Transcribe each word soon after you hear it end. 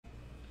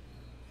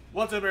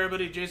What's up,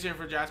 everybody? Jason here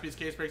for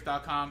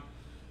JaspysCaseBreaks.com.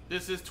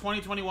 This is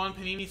 2021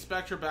 Panini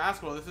Spectra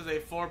Basketball. This is a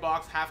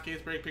 4-box half case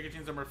break,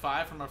 Pikachu's number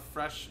 5 from a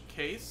fresh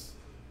case.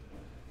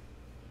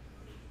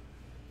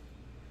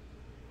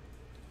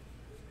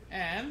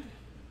 And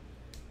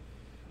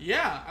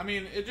yeah, I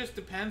mean, it just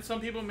depends.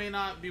 Some people may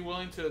not be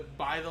willing to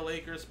buy the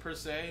Lakers per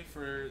se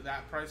for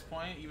that price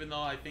point, even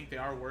though I think they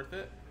are worth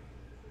it.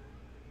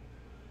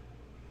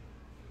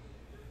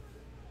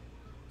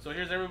 So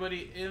here's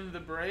everybody in the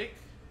break.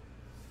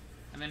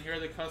 And then here are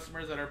the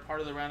customers that are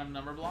part of the random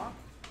number block.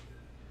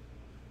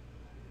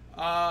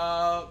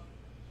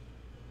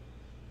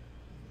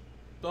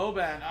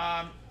 Boban,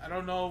 I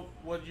don't know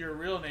what your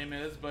real name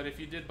is, but if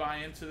you did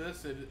buy into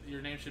this,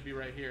 your name should be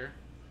right here.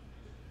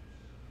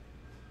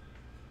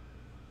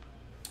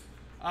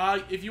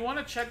 If you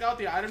want to check out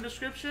the item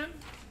description,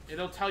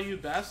 it'll tell you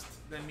best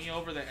than me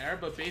over the air,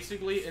 but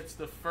basically it's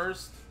the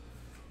first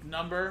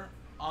number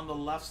on the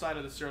left side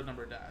of the serial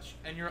number dash.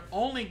 And you're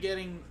only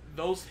getting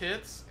those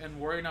hits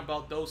and worrying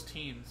about those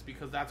teams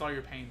because that's all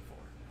you're paying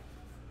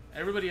for.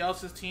 Everybody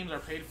else's teams are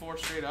paid for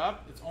straight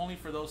up. It's only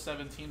for those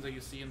 7 teams that you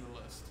see in the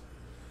list.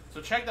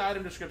 So check the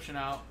item description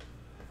out,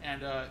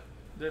 and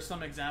there's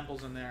some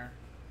examples in there.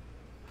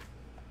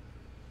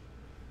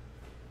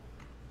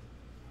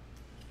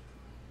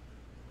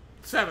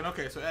 Seven,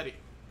 okay, so Eddie.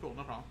 Cool,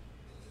 no problem.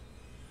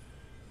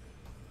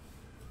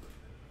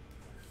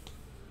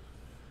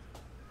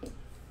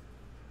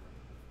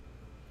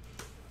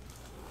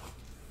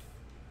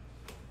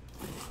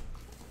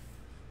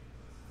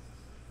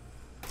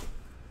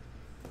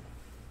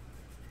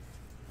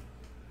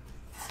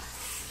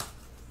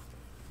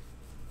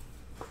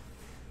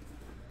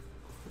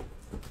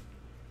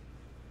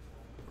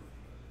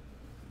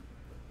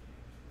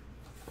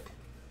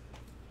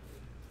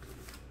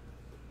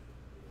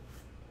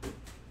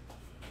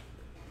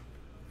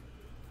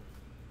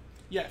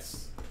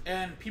 Yes,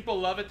 and people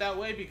love it that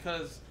way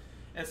because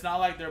it's not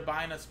like they're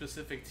buying a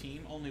specific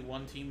team, only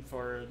one team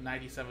for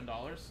 $97.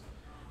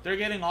 They're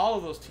getting all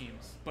of those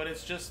teams, but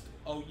it's just,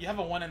 you have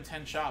a 1 in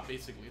 10 shot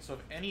basically. So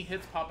if any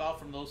hits pop out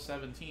from those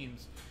 7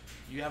 teams,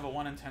 you have a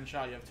 1 in 10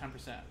 shot, you have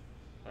 10%,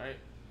 right?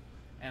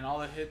 And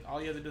all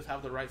you have to do is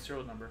have the right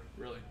serial number,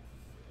 really.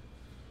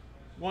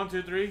 1,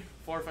 2, 3,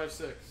 4, 5,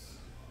 6.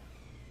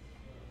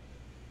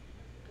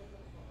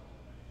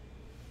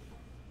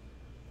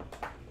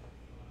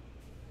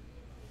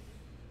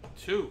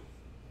 2.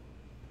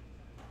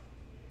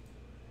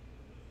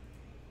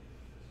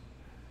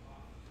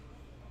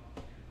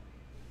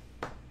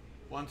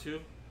 1, 2,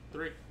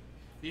 3.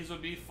 These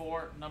would be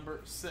for number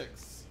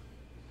 6.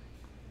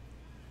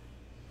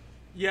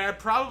 Yeah, it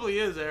probably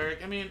is,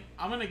 Eric. I mean,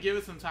 I'm going to give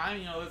it some time.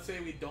 You know, let's say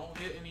we don't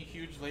hit any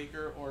huge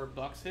Laker or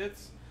Bucks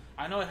hits.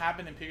 I know it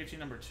happened in Pikachu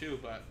number 2,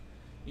 but,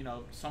 you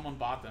know, someone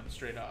bought them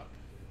straight up.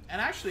 And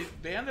actually,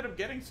 they ended up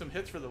getting some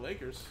hits for the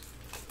Lakers,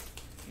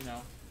 you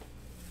know.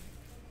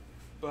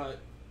 But,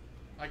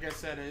 like I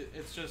said,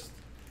 it's just,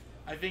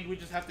 I think we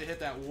just have to hit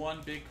that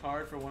one big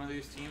card for one of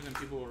these teams and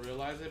people will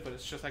realize it. But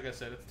it's just, like I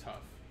said, it's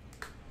tough.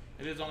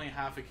 It is only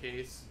half a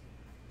case.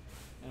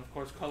 And, of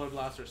course, Color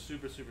Blasts are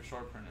super, super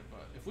short printed.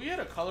 But if we had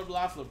a Color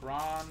Blast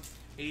LeBron,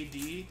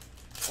 AD,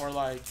 or,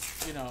 like,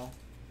 you know,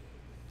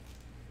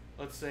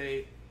 let's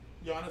say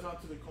Giannis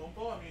onto the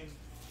Compo, I mean,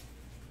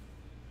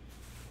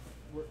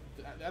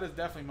 that is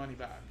definitely money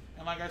back.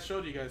 And like I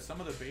showed you guys,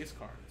 some of the base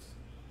cards.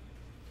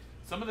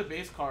 Some of the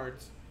base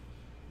cards,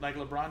 like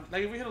LeBron,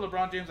 like if we hit a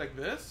LeBron James like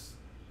this,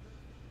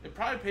 it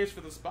probably pays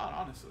for the spot,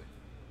 honestly.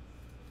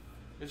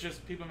 It's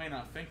just people may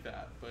not think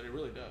that, but it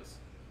really does.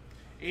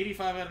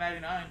 85 out of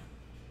 99,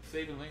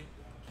 Saban Lee.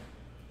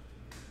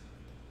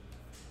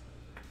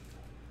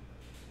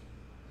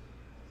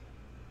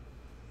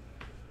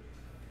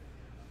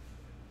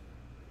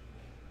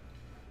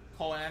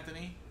 Cole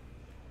Anthony,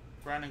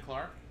 Brandon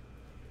Clark.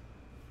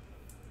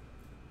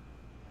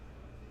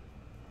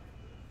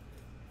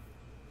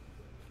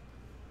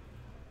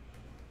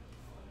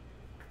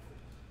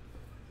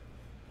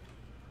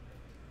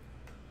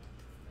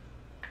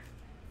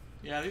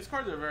 Yeah, these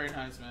cards are very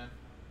nice, man.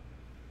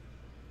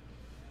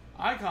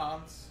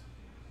 Icons.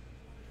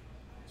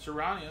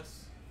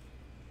 Serranius.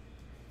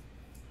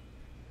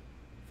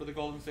 For the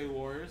Golden State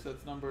Warriors.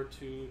 That's number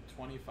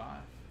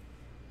 225.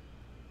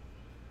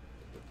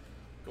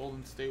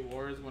 Golden State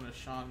Warriors one is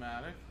Sean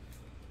Maddox.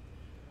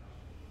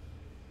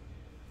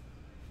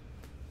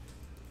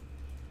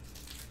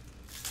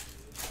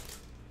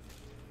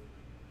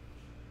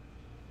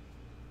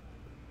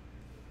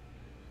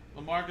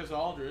 LaMarcus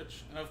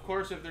Aldridge, and of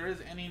course if there is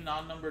any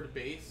non-numbered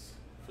base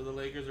for the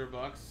Lakers or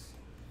Bucks,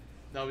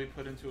 that'll be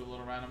put into a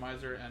little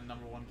randomizer and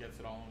number 1 gets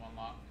it all in one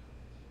lot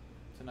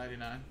to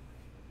 99.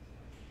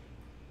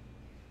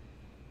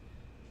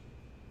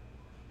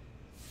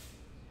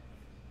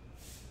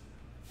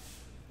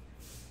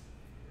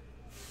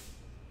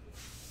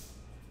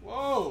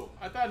 Whoa,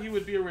 I thought he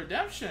would be a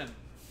redemption.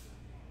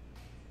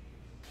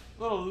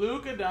 Little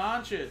Luka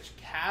Doncic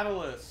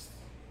Catalyst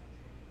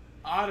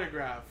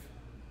autograph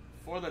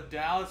for the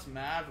Dallas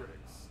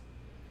Mavericks.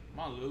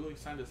 Come on, Lulu, you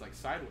signed this like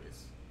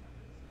sideways.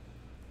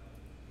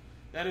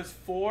 That is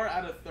 4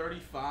 out of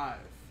 35.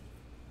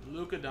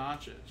 Luka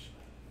Doncic.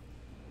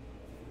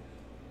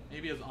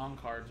 Maybe his on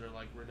cards are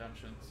like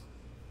redemptions.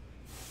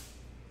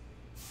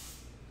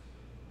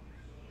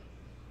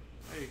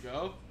 There you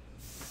go.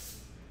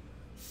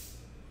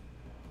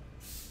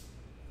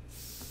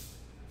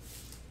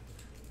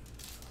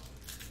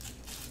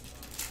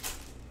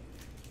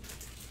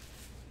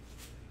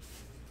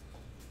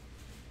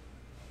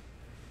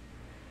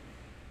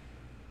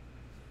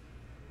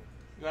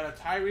 We got a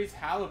Tyrese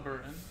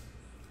Halliburton.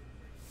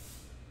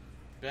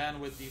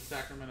 Ben with the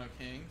Sacramento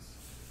Kings.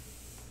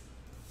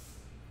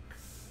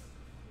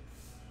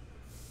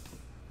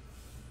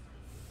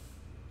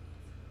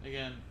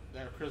 Again,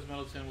 that Chris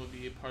Middleton would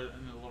be a part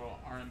in the little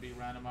R&B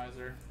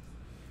randomizer.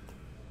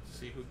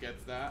 See who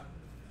gets that,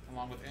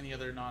 along with any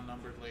other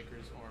non-numbered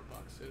Lakers or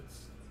Bucks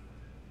hits.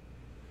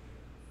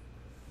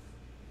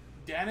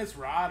 Dennis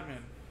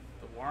Rodman,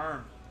 the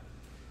Worm.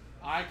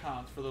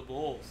 Icons for the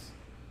Bulls.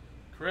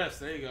 Chris,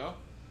 there you go.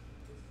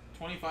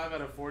 25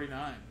 out of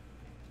 49.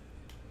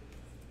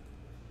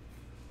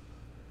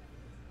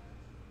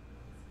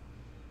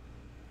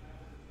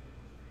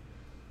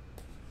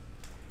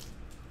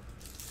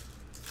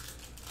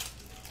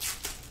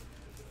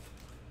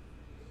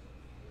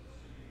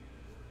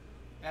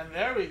 And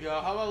there we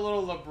go. How about a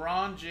little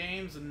LeBron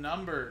James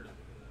numbered?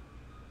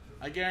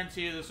 I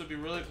guarantee you this would be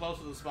really close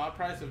to the spot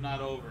price, if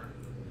not over.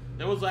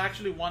 There was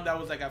actually one that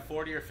was like at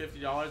 $40 or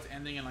 $50,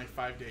 ending in like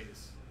 5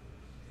 days.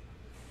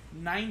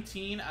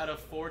 19 out of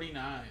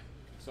 49.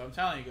 So I'm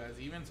telling you guys,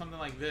 even something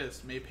like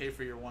this may pay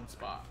for your one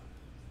spot.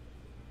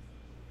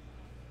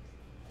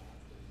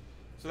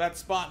 So that's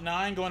spot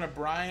 9 going to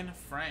Brian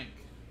Frank.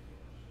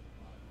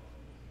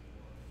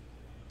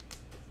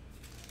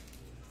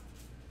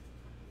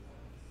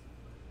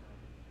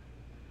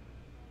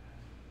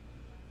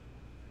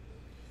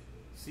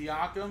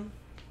 Siakam,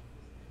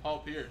 Paul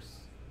Pierce.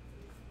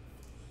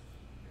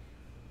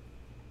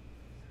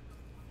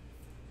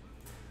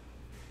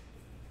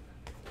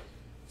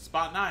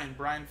 Spot 9,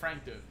 Brian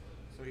Frank did.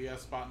 So he has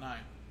spot 9.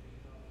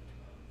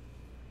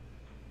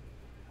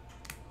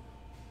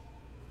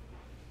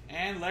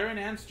 And Larry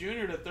Nance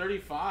Jr. to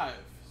 35.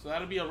 So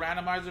that'll be a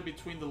randomizer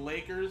between the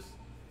Lakers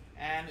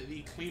and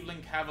the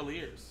Cleveland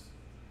Cavaliers.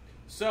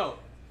 So,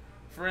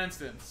 for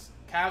instance,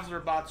 Cavs were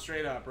bought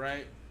straight up,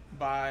 right?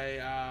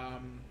 By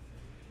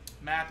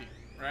Matthew,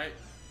 right?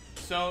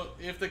 So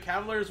if the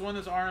Cavaliers win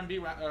this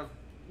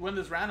win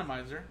this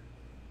randomizer,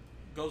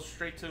 goes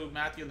straight to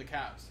Matthew and the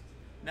Cavs.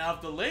 Now,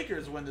 if the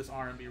Lakers win this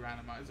R&B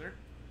randomizer,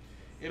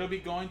 it'll be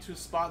going to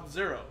spot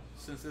 0,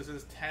 since this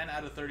is 10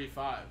 out of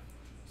 35.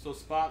 So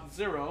spot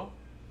 0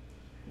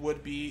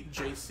 would be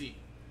JC.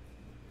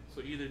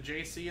 So either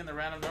JC in the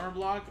random number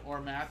block or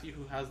Matthew,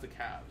 who has the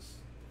Cavs.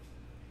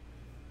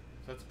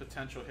 So that's a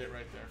potential hit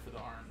right there for the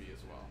R&B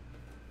as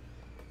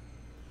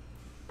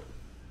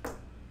well.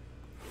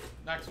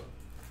 Next one.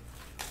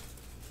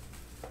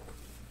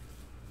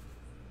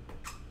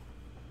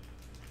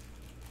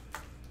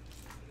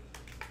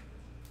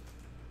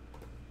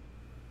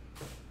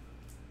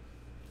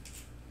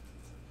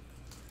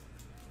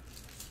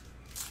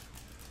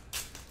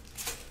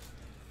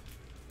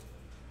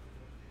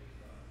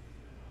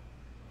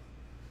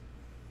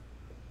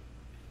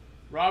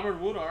 Robert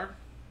Woodard,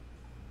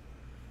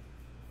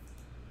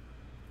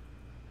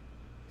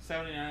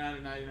 79 out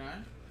of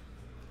 99.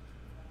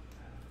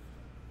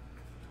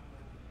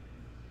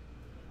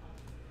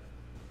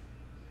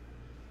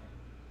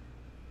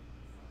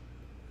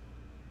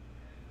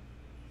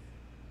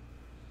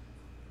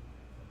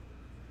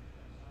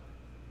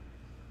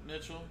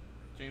 Mitchell,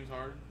 James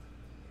Harden.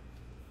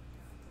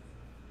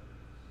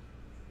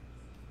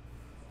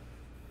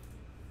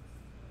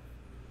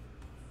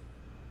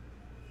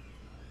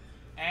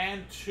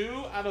 And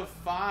 2 out of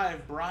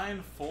 5,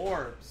 Brian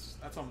Forbes.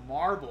 That's a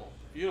marble.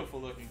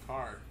 Beautiful looking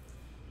card.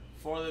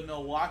 For the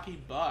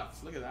Milwaukee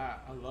Bucks. Look at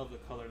that. I love the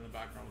color in the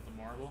background with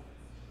the marble.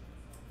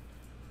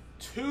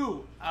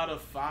 2 out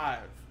of 5.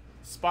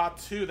 Spot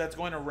 2, that's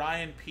going to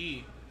Ryan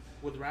P.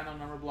 with random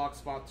number block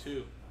spot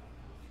 2.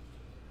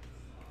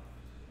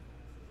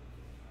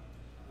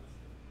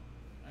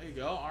 There you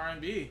go,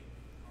 R&B.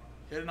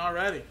 Hitting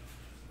already.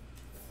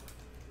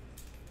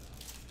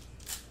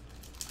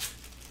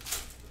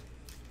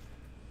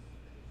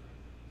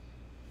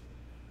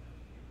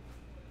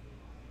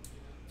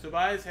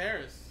 Tobias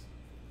Harris.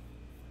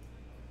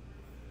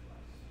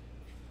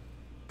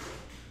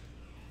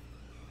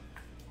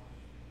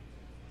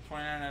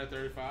 $29 out of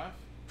 35.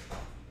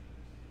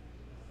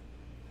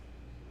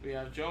 We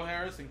have Joe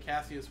Harris and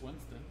Cassius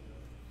Winston.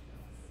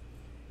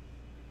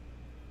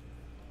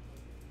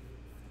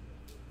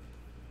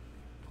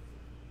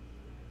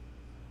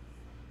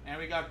 And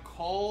we got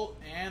Cole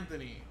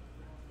Anthony.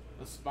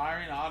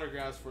 Aspiring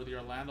autographs for the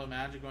Orlando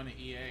Magic going to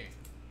EA.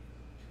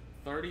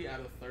 30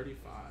 out of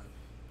 35.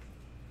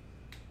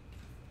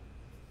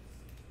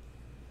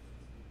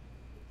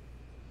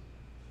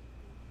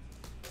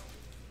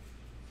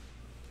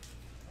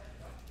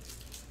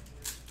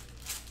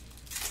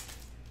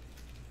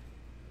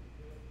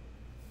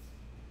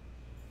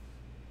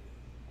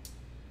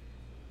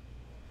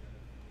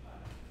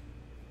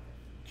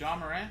 John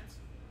Morant.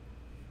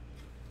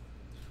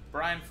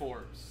 Brian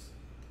Forbes.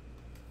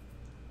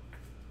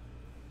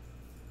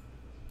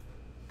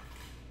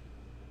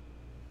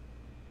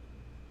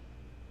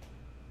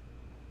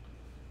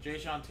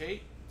 Jayshawn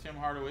Tate. Tim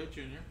Hardaway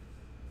Jr.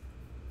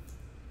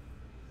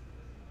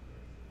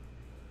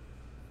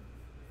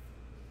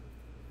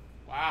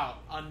 Wow,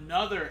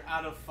 another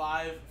out of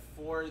 5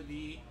 for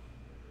the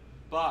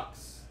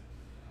Bucks.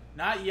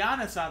 Not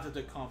Giannis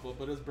Antetokounmpo,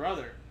 but his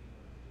brother.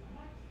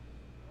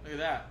 Look at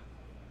that.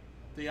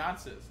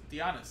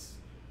 Giannis.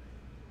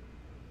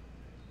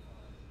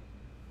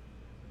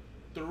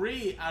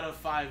 3 out of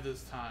 5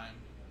 this time.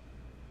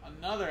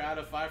 Another out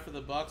of 5 for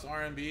the Bucks.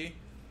 R&B.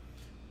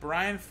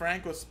 Brian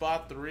Frank was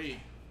spot 3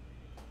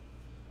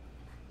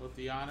 with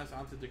Giannis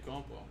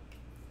Antetokounmpo.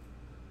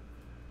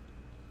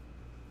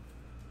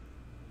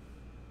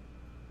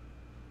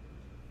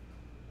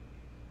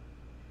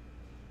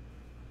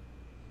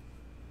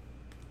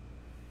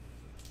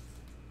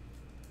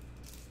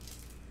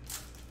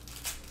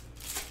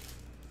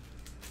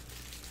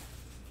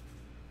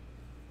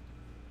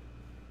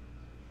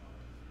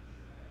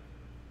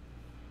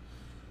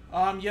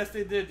 Yes,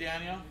 they did,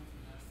 Daniel.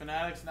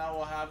 Fanatics now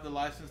will have the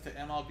license to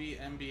MLB,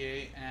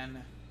 NBA,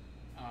 and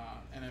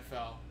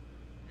NFL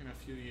in a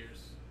few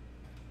years.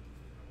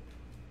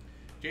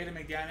 Jaden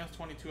McDaniels,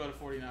 22 out of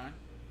 49.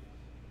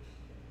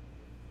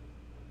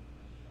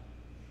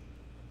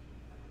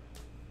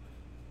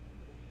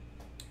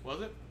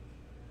 Was it?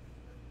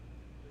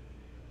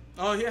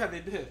 Oh, yeah, they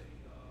did.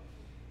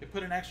 They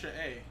put an extra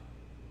A.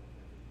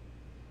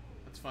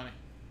 That's funny.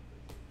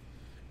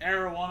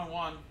 Error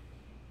 101.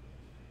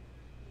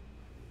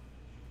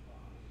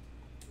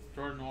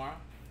 Jordan Noir.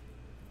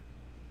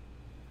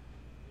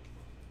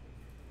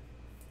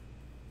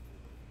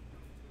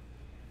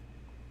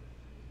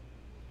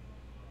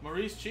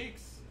 Maurice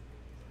Cheeks.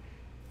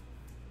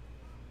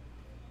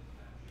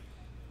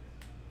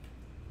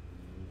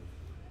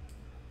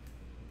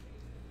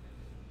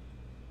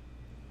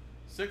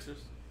 Sixers.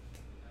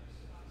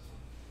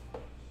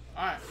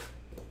 Alright.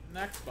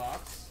 Next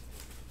box.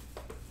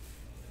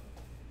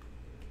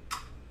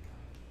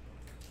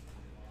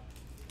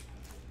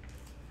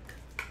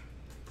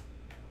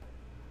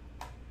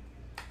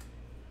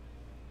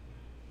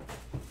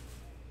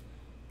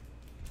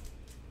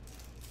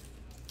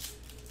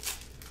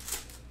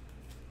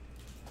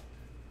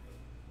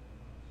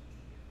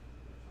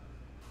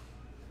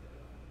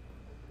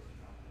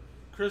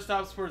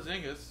 Kristaps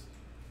Porzingis.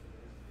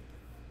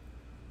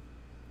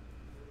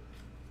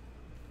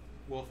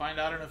 We'll find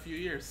out in a few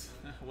years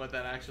what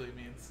that actually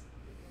means.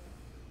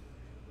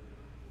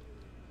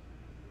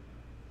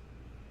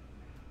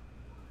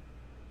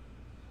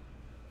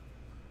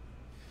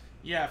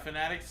 Yeah,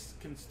 Fanatics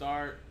can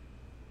start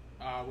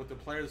with the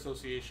Players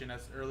Association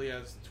as early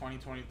as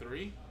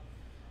 2023,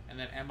 and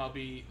then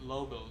MLB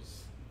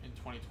logos in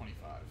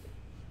 2025.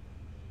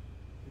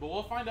 But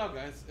we'll find out,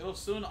 guys. It'll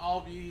soon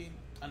all be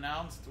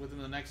announced within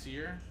the next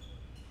year,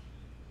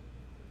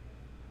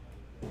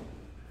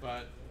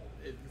 but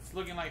it's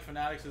looking like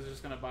Fanatics is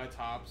just going to buy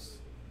Topps.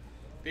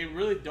 They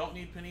really don't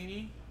need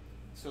Panini,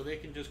 so they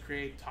can just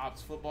create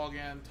Topps football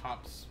again,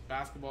 Topps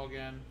basketball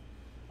again,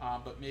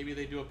 but maybe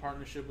they do a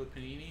partnership with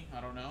Panini.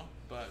 I don't know,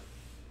 but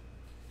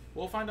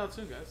we'll find out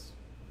soon, guys.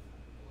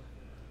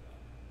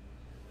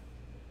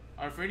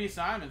 Arfreni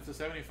Simons to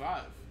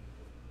 75.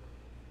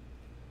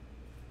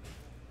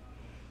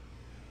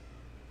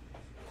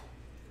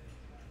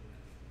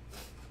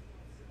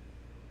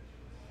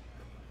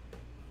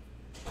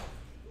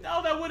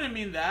 No, that wouldn't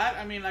mean that.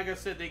 I mean, like I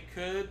said, they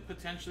could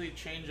potentially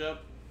change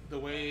up the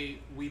way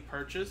we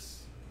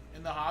purchase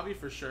in the hobby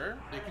for sure.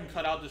 They can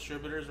cut out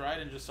distributors, right,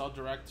 and just sell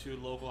direct to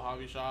local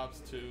hobby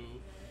shops, to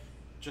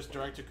just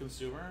direct to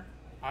consumer.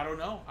 I don't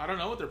know. I don't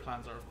know what their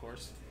plans are, of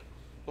course.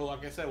 But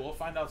like I said, we'll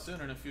find out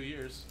soon in a few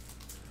years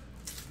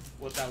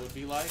what that would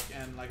be like.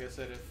 And like I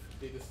said, if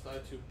they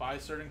decide to buy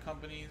certain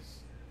companies,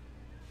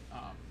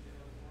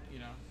 you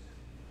know,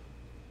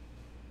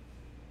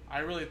 I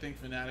really think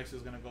Fanatics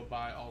is going to go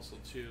buy also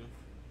too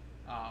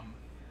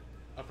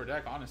Upper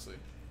Deck, honestly.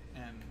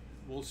 And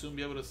we'll soon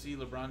be able to see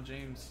LeBron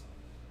James,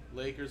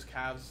 Lakers,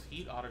 Cavs,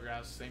 Heat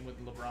autographs. Same with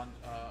LeBron,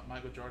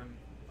 Michael Jordan,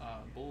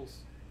 Bulls.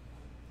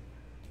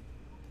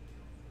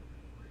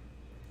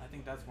 I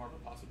think that's more of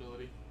a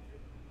possibility.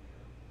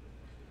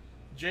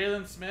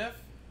 Jalen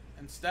Smith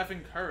and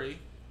Stephen Curry.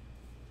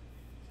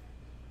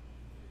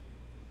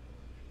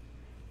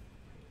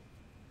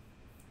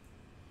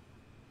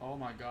 Oh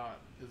my God.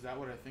 Is that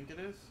what I think it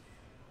is?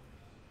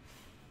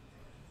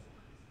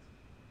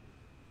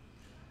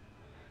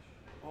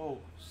 Oh,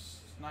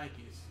 Nikes.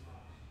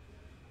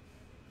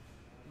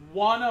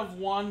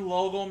 1/1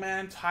 logo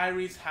man,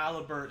 Tyrese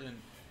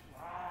Halliburton.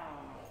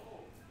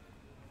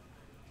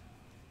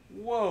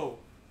 Whoa.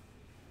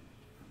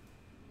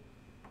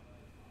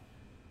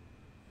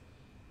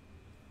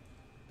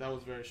 That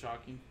was very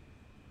shocking.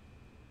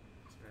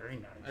 It's very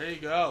nice. There you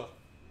go.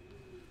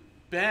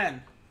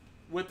 Ben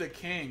with the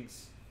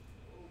Kings.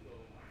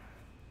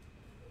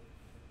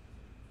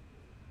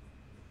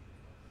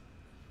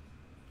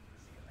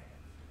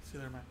 See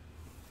you there, man.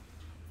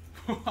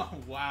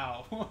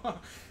 Wow.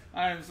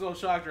 I am so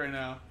shocked right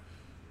now.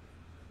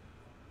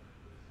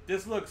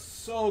 This looks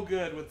so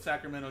good with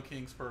Sacramento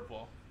Kings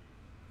purple.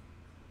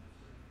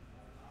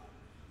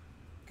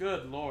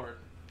 Good lord.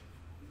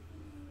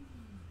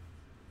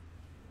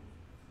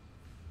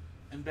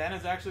 And Ben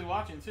is actually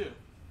watching too.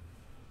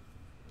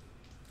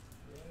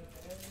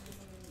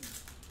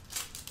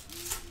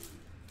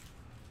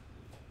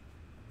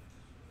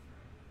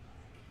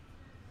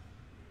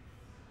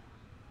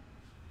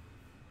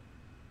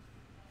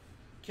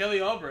 Kelly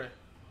Oubre.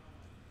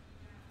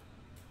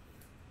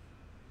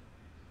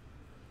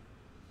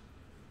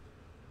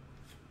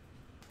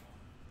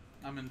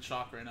 I'm in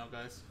shock right now,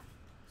 guys.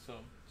 So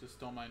just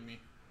don't mind me.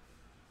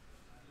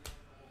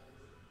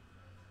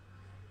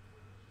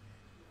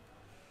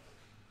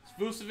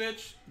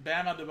 Vucevic,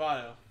 Bam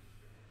Adebayo.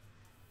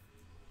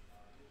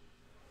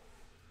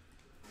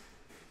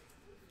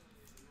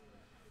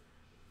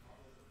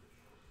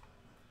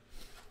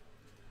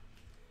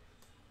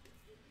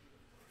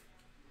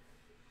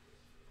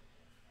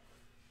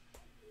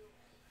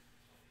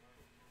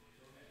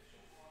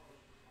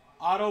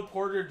 Otto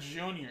Porter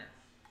Jr.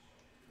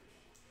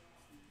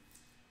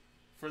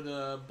 for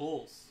the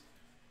Bulls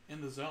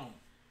in the zone.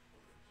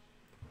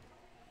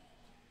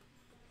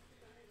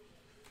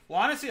 Well,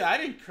 honestly, I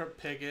didn't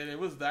pick it. It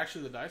was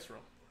actually the dice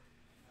roll,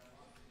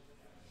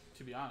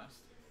 to be honest.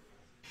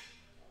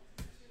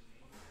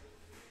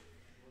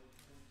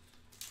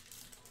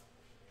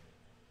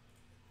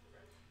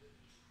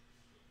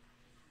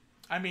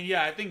 I mean,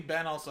 yeah, I think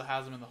Ben also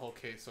has them in the whole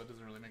case, so it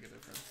doesn't really make a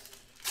difference.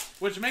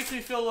 Which makes me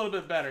feel a little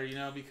bit better, you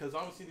know, because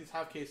obviously these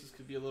half cases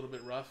could be a little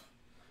bit rough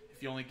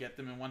if you only get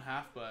them in one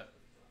half, but,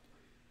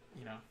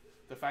 you know,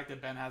 the fact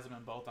that Ben has them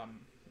in both, I'm,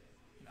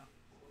 you know,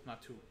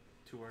 not too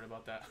worried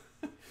about that.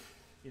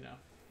 You know.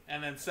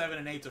 And then 7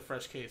 and 8's a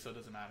fresh case, so it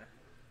doesn't matter.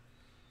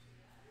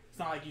 It's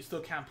not like you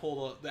still can't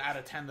pull the out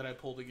of 10 that I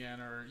pulled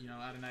again, or, you know,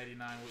 out of 99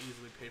 will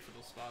easily pay for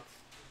those spots.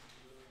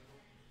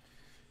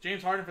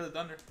 James Harden for the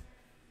Thunder.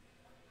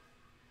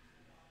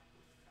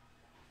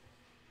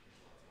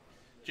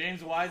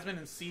 James Wiseman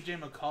and CJ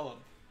McCollum.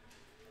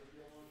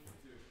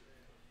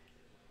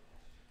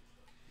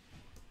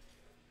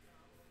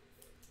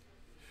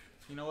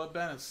 You know what,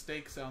 Ben? A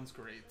steak sounds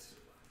great.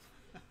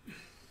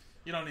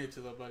 You don't need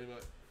to, though, buddy,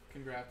 but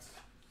congrats.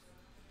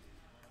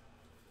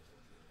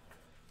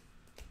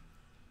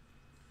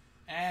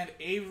 And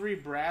Avery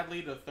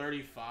Bradley to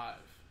 35.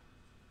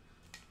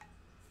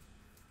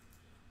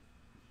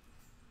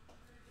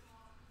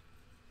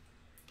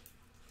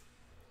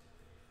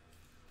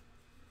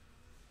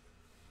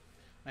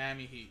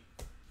 Miami Heat.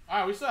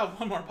 Alright, we still have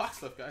one more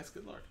box left, guys.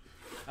 Good lord.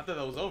 I thought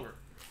that was over.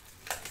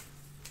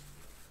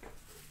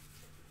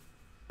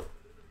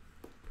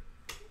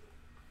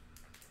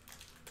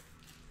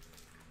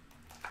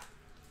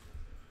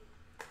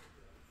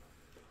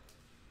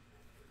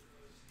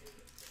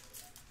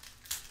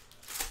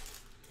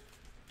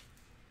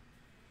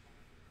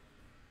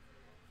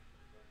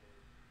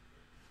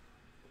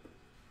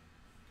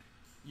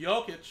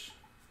 Jokic.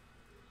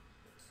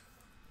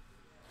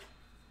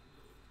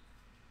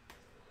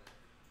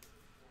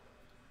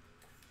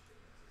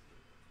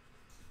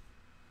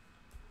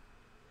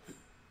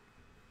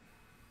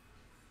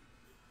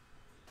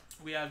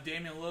 We have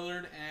Damian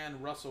Lillard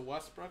and Russell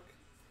Westbrook.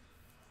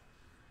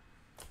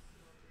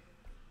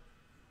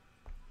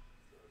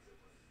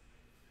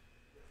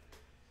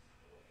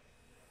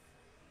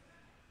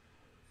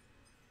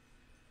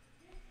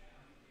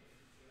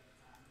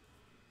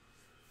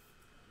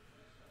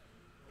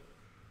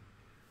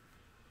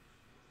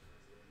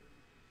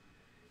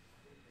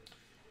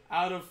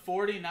 Out of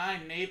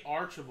 49, Nate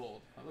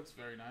Archibald. That looks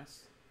very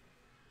nice.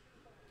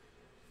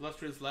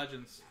 Illustrious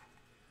Legends.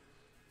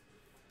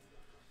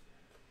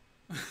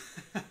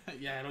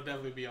 Yeah, it'll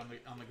definitely be on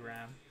the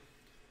gram.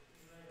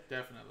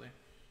 Definitely.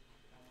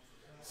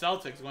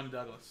 Celtics going to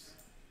Douglas.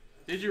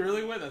 Did you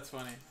really win? That's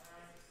funny.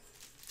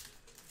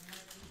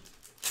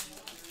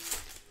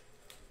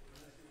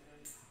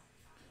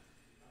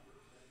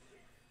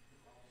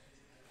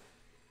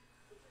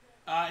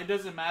 It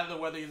doesn't matter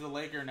whether he's a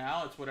Laker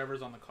now. It's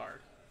whatever's on the card.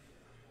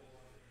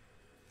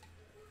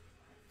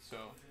 So,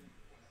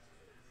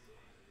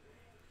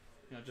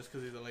 you know, just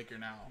because he's a Laker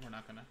now, we're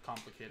not going to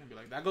complicate and be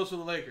like, that goes to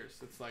the Lakers.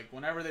 It's like,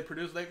 whenever they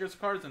produce Lakers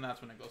cards, then that's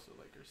when it goes to the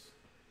Lakers.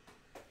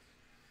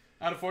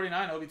 Out of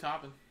 49, Obi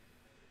Toppin.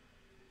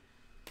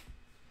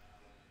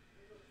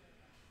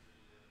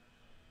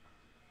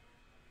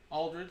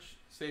 Aldridge,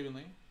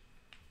 Sabanley.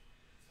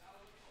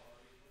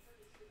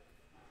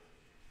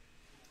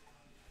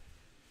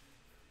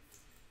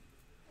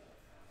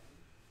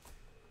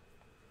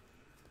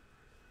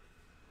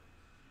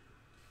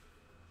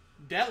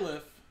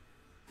 Detlef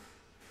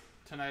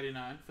to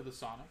 99 for the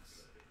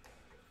Sonics.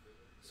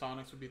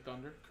 Sonics would be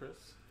Thunder, Chris.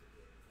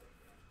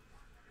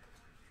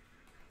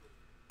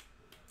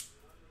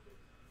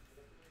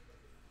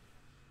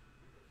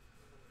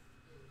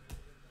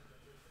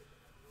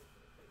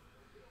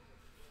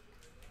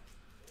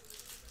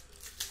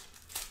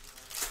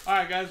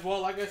 Alright, guys.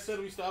 Well, like I said,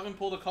 we still haven't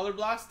pulled a Color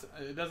Blast.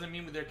 It doesn't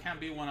mean there can't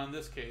be one on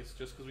this case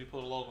just because we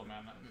pulled a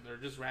Logoman. They're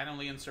just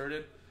randomly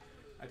inserted.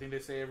 I think they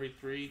say every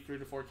 3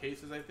 to 4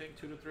 cases, I think.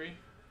 2 to 3.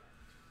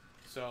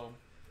 So,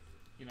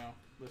 you know,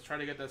 let's try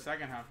to get that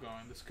second half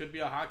going. This could be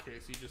a hot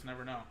case. You just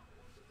never know.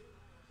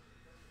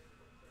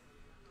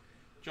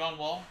 John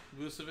Wall,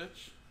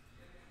 Vucevic.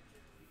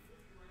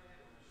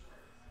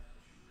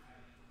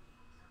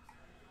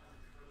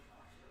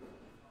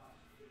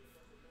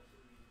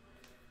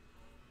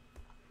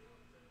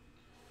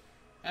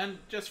 And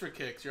just for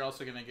kicks, you're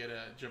also going to get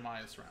a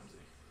Jamias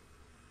Ramsey.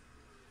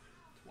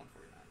 It's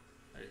 149.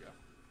 There you go.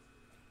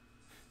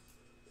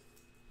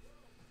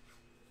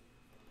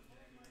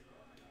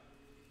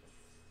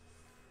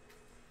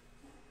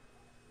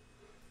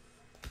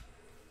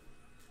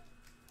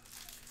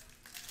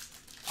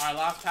 Alright,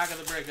 last pack of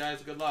the break,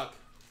 guys. Good luck.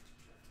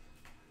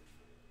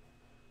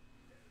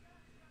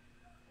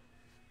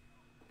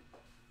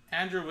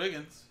 Andrew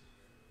Wiggins.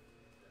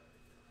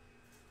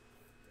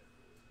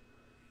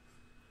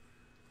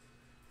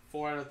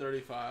 Four out of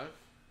 35.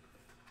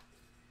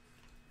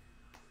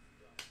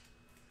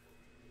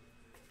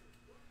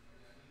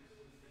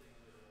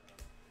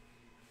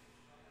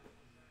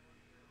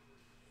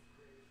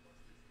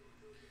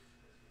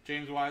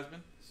 James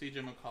Wiseman, CJ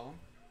McCollum.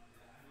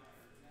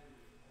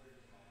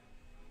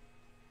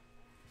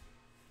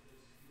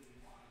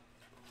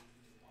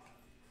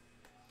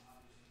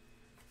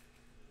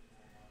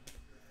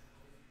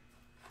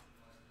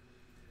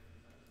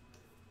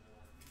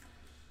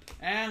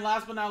 And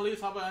last but not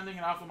least, how about ending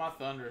it off with my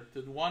Thunder? To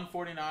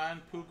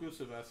 149, Puku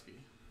Saveski.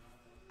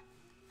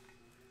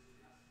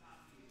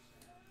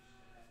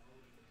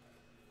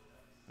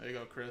 There you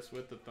go, Chris,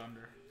 with the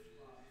Thunder.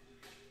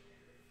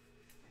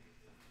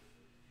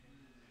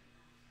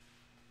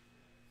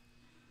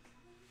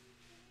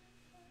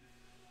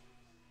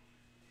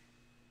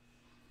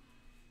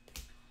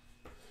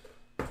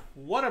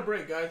 What a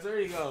break, guys.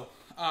 There you go.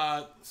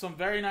 Some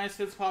very nice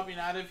hits popping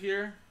out of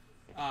here.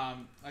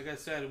 Like I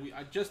said,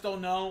 I just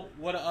don't know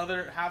what the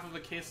other half of the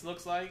case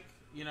looks like,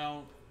 you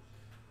know,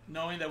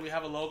 knowing that we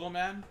have a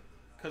Logoman,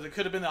 because it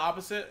could have been the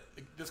opposite.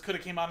 This could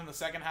have came out in the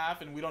second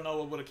half, and we don't know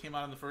what would have came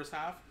out in the first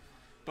half.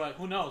 But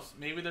who knows?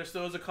 Maybe there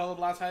still is a Color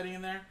Blast hiding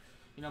in there.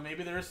 You know,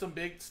 maybe there is some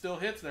big still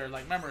hits there.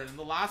 Like, remember, in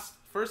the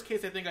first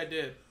case I think I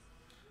did,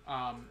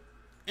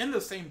 in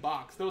the same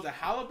box, there was a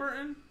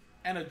Halliburton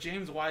and a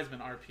James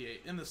Wiseman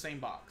RPA in the same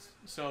box.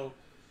 So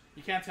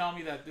you can't tell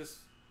me that this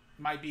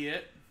might be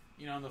it.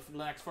 You know, the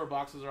next 4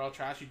 boxes are all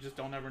trash. You just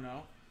don't ever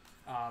know.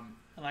 And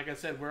like I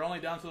said, we're only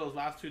down to those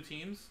last 2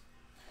 teams,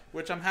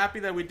 which I'm happy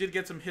that we did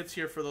get some hits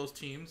here for those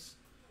teams,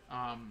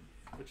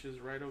 which is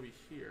right over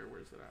here.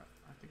 Where's it at?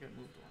 I think I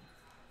moved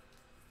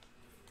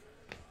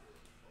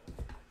one.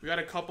 We got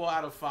a couple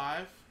out of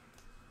 5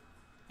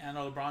 and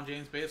a LeBron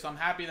James base. So I'm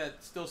happy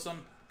that still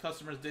some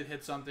customers did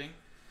hit something.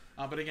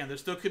 But again, there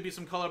still could be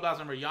some Color Blasts.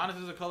 Remember,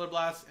 Giannis is a Color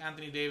Blast,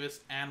 Anthony Davis,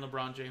 and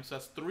LeBron James. So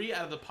that's 3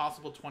 out of the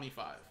possible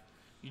 25.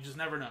 You just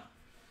never know.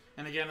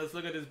 And again, let's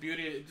look at this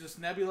beauty. It just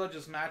Nebula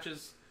just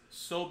matches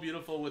so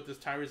beautiful with this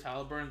Tyrese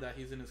Halliburton that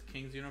he's in his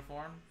Kings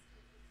uniform.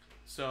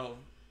 So,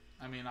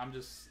 I mean,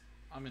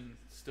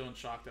 still in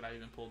shock that I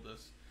even pulled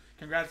this.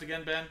 Congrats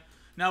again, Ben.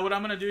 Now, what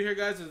I'm going to do here,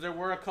 guys, is there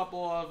were a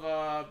couple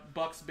of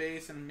Bucks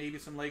base and maybe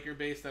some Laker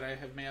base that I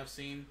may have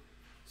seen.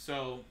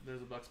 So,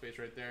 there's a Bucks base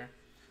right there.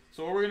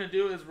 So, what we're going to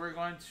do is we're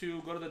going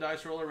to go to the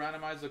dice roller,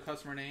 randomize the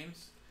customer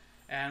names.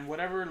 And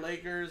whatever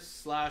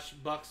Lakers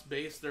 / Bucks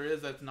base there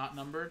is that's not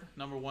numbered,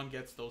 number 1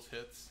 gets those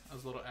hits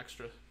as a little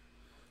extra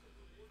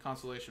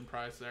consolation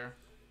prize there.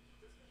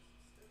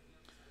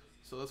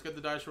 So let's get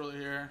the dice roller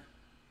here.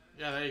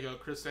 Yeah, there you go.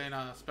 Chris saying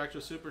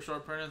Spectra super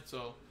short printed,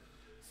 so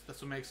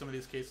that's what makes some of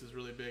these cases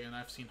really big, and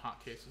I've seen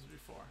hot cases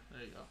before.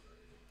 There you go.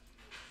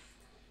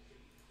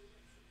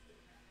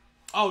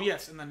 Oh,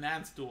 yes, and the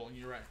Nance duel.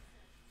 You're right.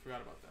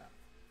 Forgot about that.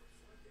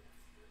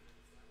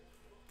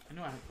 I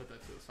knew I had put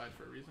that to the side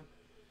for a reason.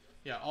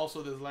 Yeah,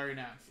 also there's Larry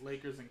Nance,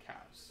 Lakers and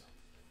Cavs.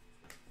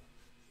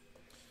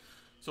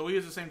 So we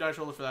use the same dice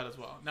roller for that as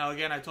well. Now,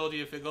 again, I told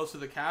you if it goes to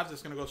the Cavs,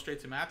 it's going to go straight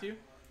to Matthew.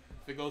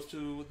 If it goes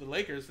to the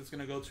Lakers, it's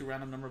going to go to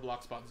random number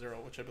block spot 0,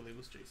 which I believe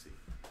was JC.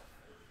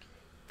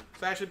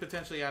 So actually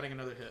potentially adding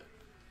another hit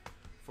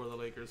for the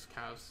Lakers,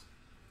 Cavs.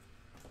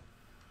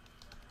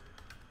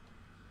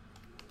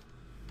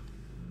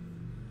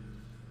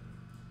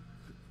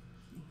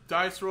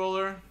 Dice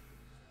roller.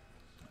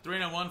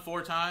 3 and 1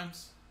 4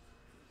 times.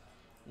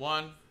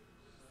 1,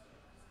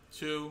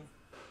 2,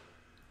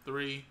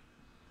 3,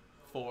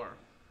 4.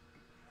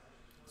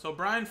 So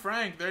Brian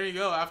Frank, there you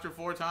go. After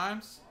 4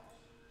 times,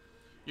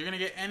 you're going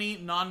to get any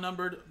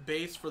non-numbered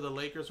base for the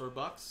Lakers or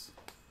Bucks.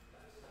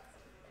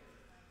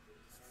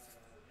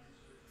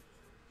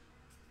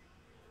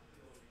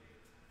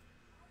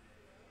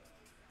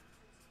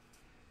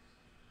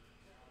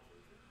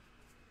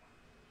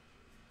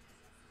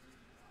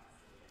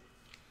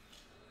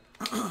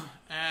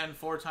 And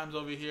 4 times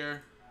over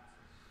here.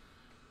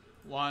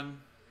 1,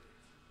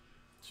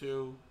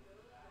 2,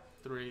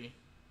 3,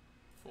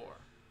 4.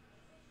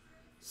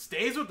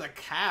 Stays with the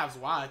Cavs.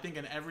 Wow, I think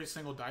in every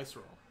single dice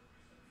roll.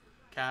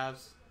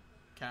 Cavs,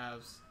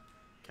 Cavs,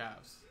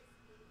 Cavs.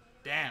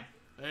 Damn.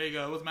 There you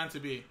go. It was meant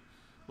to be.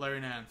 Larry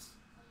Nance.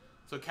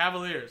 So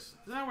Cavaliers.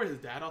 Isn't that where his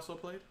dad also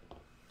played?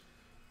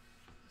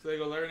 So there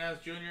you go. Larry Nance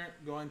Jr.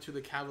 going to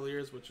the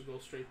Cavaliers, which will go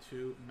straight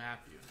to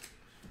Matthew.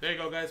 There you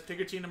go, guys. Pick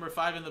your team number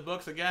 5 in the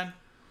books. Again,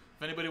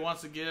 if anybody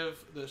wants to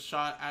give the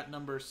shot at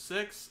number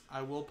 6,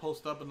 I will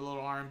post up in the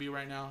little R&B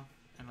right now.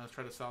 And let's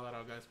try to sell that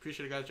out, guys.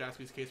 Appreciate it, guys.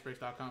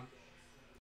 JaspysCaseBreaks.com.